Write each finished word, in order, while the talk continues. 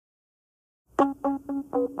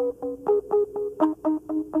God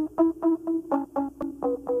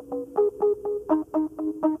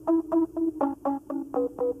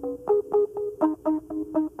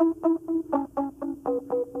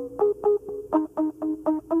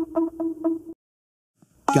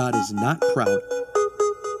is not proud.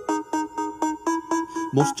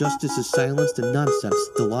 Most justice is silenced and nonsense.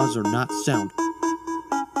 The laws are not sound.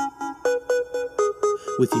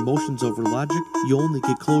 With emotions over logic, you only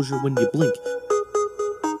get closure when you blink.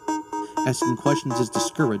 Asking questions is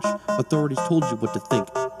discouraged. Authorities told you what to think.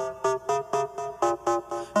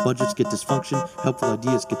 Budgets get dysfunction. Helpful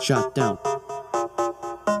ideas get shot down.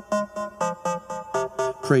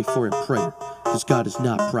 Pray for a prayer, because God is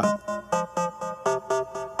not proud.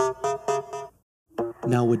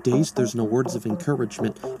 Nowadays, there's no words of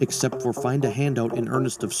encouragement, except for find a handout in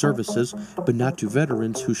earnest of services, but not to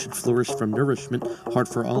veterans who should flourish from nourishment, hard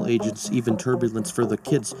for all agents, even turbulence for the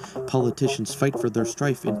kids. Politicians fight for their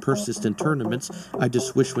strife in persistent tournaments. I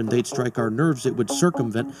just wish when they'd strike our nerves it would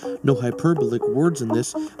circumvent. No hyperbolic words in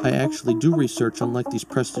this. I actually do research, unlike these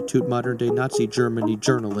prostitute modern-day Nazi Germany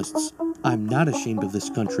journalists. I'm not ashamed of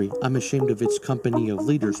this country. I'm ashamed of its company of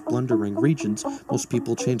leaders, blundering regions. Most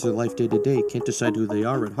people change their life day to day, can't decide who they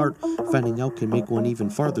are at heart. Finding out can make one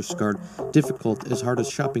even farther scarred. Difficult, as hard as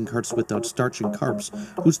shopping carts without starch and carbs.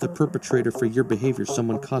 Who's the perpetrator for your behavior?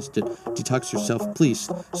 Someone caused it. Detox yourself, please.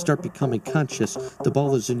 Start becoming conscious. The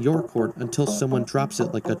ball is in your court until someone drops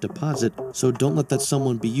it like a deposit. So don't let that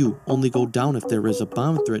someone be you. Only go down if there is a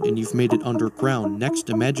bomb threat and you've made it underground.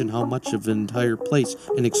 Next, imagine how much of an entire place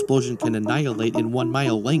an explosion can annihilate in 1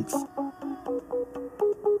 mile length.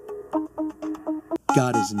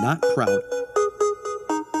 God is not proud.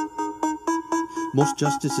 Most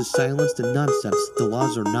justice is silenced and nonsense. The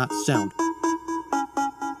laws are not sound.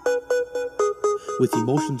 With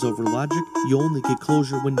emotions over logic, you only get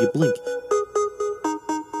closure when you blink.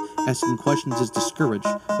 Asking questions is discouraged.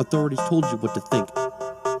 Authorities told you what to think.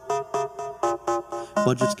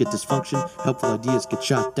 Budgets get dysfunction. Helpful ideas get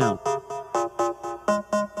shot down.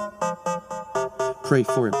 Pray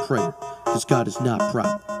for a prayer, because God is not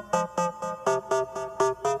proud.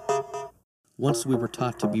 Once we were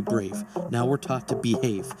taught to be brave, now we're taught to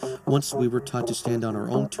behave. Once we were taught to stand on our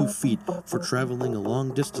own 2 feet for traveling a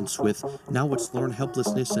long distance with, now it's learned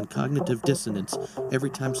helplessness and cognitive dissonance.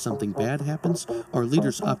 Every time something bad happens, our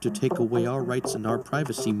leaders opt to take away our rights and our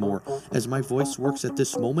privacy more. As my voice works at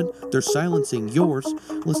this moment, they're silencing yours.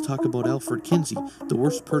 Let's talk about Alfred Kinsey, the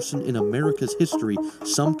worst person in America's history.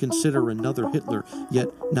 Some consider another Hitler, yet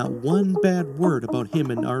not one bad word about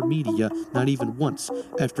him in our media, not even once,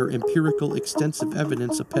 after empirical extensive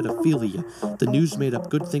evidence of pedophilia. The news made up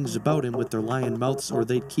good things about him with their lying mouths, or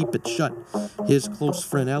they'd keep it shut. His close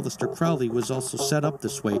friend Aleister Crowley was also set up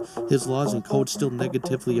this way. His laws and codes still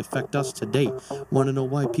negatively affect us today. Want to know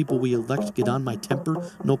why people we elect get on my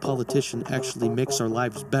temper? No politician actually makes our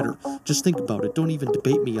lives better. Just think about it. Don't even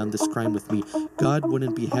debate me on this crime with me. God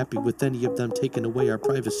wouldn't be happy with any of them taking away our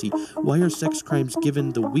privacy. Why are sex crimes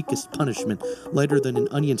given the weakest punishment? Lighter than an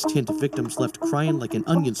onion's tint, victims left crying like an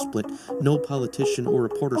onion split. No politician or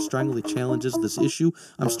reporter strongly challenges this issue.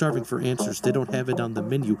 I'm starving for answers. They don't have it on the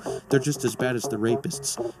menu. They're just as bad as the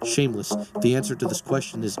rapists. Shameless. The answer to this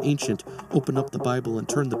question is ancient. Open up the Bible and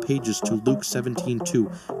turn the pages to Luke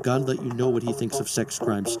 17:2. God let you know what he thinks of sex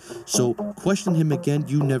crimes. So question him again,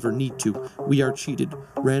 you never need to. We are cheated,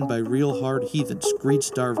 ran by real hard heathens,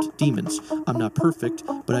 greed-starved demons. I'm not perfect,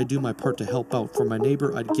 but I do my part to help out. For my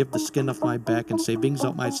neighbor, I'd give the skin off my back and savings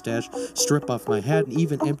out my stash, strip off my hat, and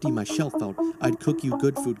even empty my shelf out. I'd cook you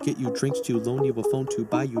good food, get you drinks to, loan you a phone to,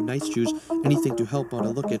 buy you nice shoes, anything to help out. I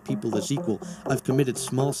look at people as equal. I've committed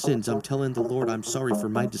small sins. I'm telling the Lord I'm sorry for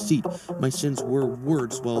my deceit. My sins were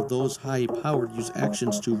words, while those high-powered use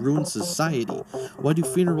actions to ruin society. Why do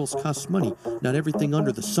funerals cost money? Not everything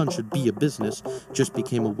under the sun should be a business. Just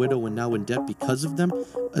became a widow and now in debt because of them?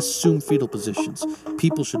 Assume fetal positions.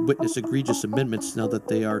 People should witness egregious amendments now that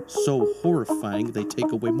they are so horrifying they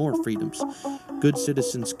take away more freedoms. Good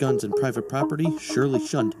citizens, guns, and private property surely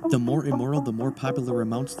shunned. The more immoral, the more popular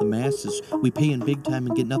amounts the masses. We pay in big time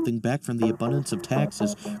and get nothing back from the abundance of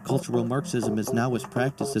taxes. Cultural Marxism is now as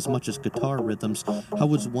practiced as much as guitar rhythms.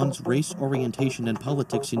 How is one's race, orientation, and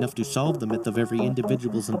politics enough to solve the myth of every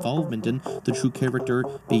individual's involvement in the true character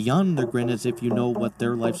beyond their grin, as if you know what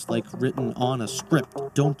their life's like written on a script?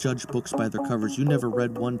 Don't judge books by their covers. You never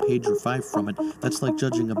read 1 page or 5 from it. That's like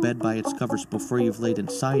judging a bed by its covers before you've laid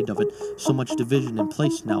inside of it. So much division in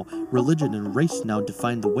place now. Religion and race now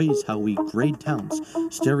define the ways how we grade towns.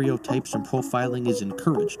 Stereotypes and profiling is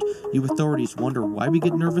encouraged. You authorities wonder why we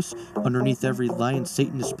get nervous? Underneath every lying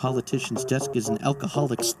Satanist politician's desk is an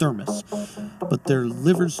alcoholic's thermos. But their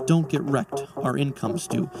livers don't get wrecked, our incomes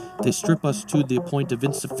do. They strip us to the point of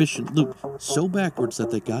insufficient loot, so backwards that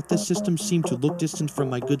they got this system seemed to look distant from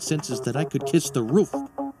my good senses that I could kiss the roof.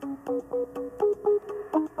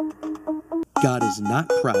 God is not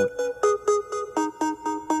proud.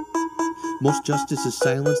 Most justice is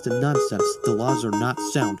silenced and nonsense. The laws are not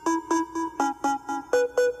sound.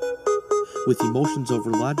 With emotions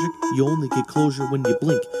over logic, you only get closure when you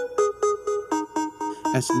blink.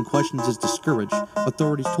 Asking questions is discouraged.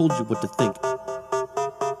 Authorities told you what to think.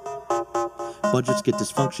 Budgets get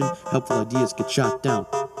dysfunction. Helpful ideas get shot down.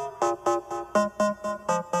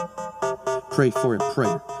 Pray for a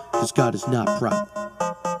prayer, because God is not proud.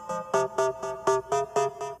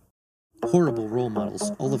 Horrible role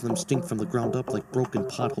models, all of them stink from the ground up like broken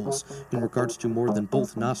potholes, in regards to more than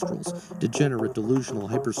both nostrils. Degenerate, delusional,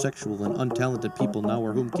 hypersexual, and untalented people now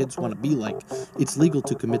are whom kids want to be like. It's legal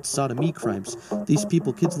to commit sodomy crimes. These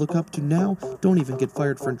people kids look up to now don't even get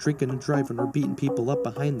fired for drinking and driving or beating people up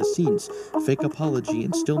behind the scenes. Fake apology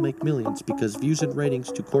and still make millions because views and ratings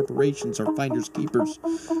to corporations are finders keepers.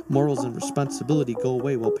 Morals and responsibility go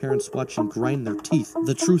away while parents watch and grind their teeth.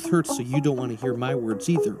 The truth hurts, so you don't want to hear my words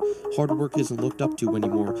either. Hard work isn't looked up to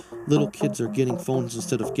anymore. Little kids are getting phones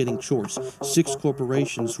instead of getting chores. 6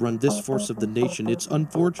 corporations run this force of the nation. Its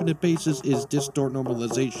unfortunate basis is distort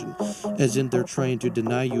normalization, as in they're trying to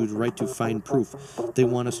deny you the right to find proof. They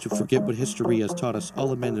want us to forget what history has taught us.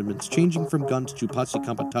 All amendments, changing from guns to posse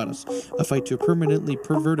comitatus, a fight to permanently,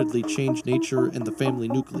 pervertedly change nature and the family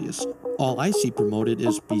nucleus. All I see promoted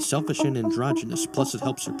is be selfish and androgynous, plus it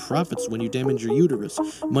helps your profits when you damage your uterus.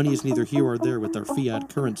 Money is neither here or there with our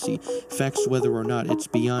fiat currency. Facts, whether or not it's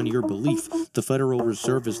beyond your belief. The Federal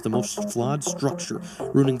Reserve is the most flawed structure,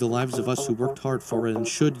 ruining the lives of us who worked hard for it and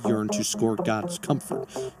should yearn to score God's comfort.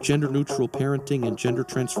 Gender-neutral parenting and gender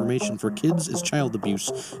transformation for kids is child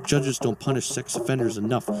abuse. Judges don't punish sex offenders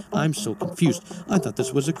enough. I'm so confused. I thought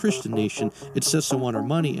this was a Christian nation. It says so on our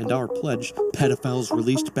money and our pledge. Pedophiles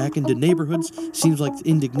released back into neighborhoods. Seems like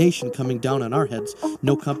indignation coming down on our heads.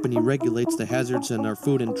 No company regulates the hazards in our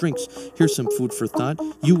food and drinks. Here's some food for thought.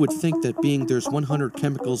 You would think that being there's 100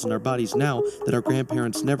 chemicals in our bodies now that our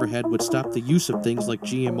grandparents never had would stop the use of things like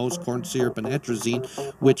GMOs, corn syrup, and atrazine,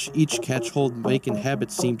 which each catch hold making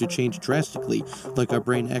habits seem to change drastically, like our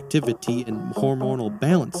brain activity and hormonal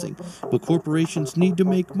balancing. But corporations need to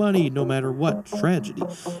make money no matter what. Tragedy.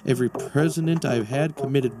 Every president I've had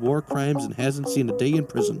committed war crimes and hasn't seen a day in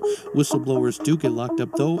prison. Whistleblowers do get locked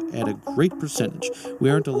up, though, at a great percentage. We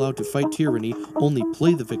aren't allowed to fight tyranny, only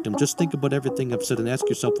play the victim. Just think about everything I've said and ask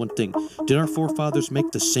yourself one thing. Did our forefathers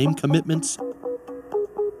make the same commitments?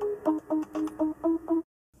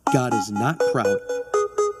 God is not proud.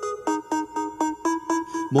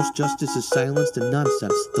 Most justice is silenced and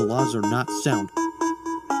nonsense. The laws are not sound.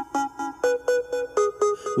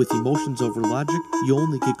 With emotions over logic, you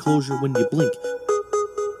only get closure when you blink.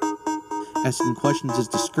 Asking questions is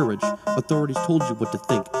discouraged. Authorities told you what to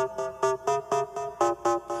think.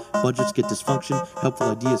 Budgets get dysfunction.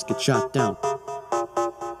 Helpful ideas get shot down.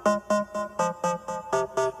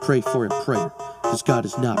 Pray for a prayer, because God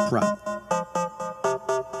is not proud.